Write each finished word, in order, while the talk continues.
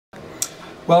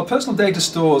Well, personal data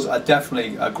stores are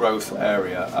definitely a growth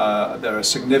area. There are a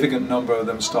significant number of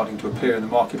them starting to appear in the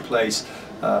marketplace.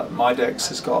 Mydex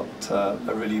has got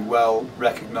a really well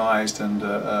recognized and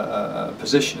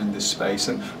position in this space,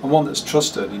 and one that's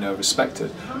trusted,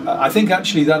 respected. I think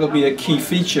actually that'll be a key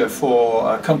feature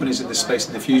for companies in this space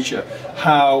in the future.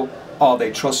 How are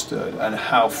they trusted, and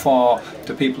how far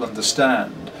do people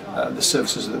understand the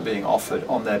services that are being offered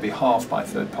on their behalf by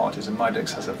third parties? And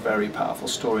Mydex has a very powerful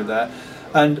story there.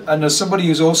 And as somebody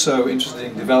who's also interested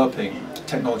in developing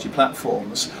technology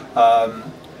platforms,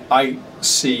 I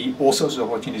see all sorts of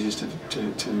opportunities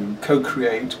to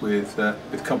co-create with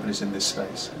companies in this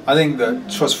space. I think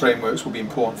that trust frameworks will be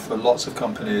important for lots of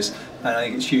companies, and I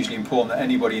think it's hugely important that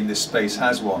anybody in this space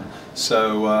has one.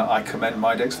 So I commend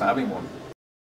Mydex for having one.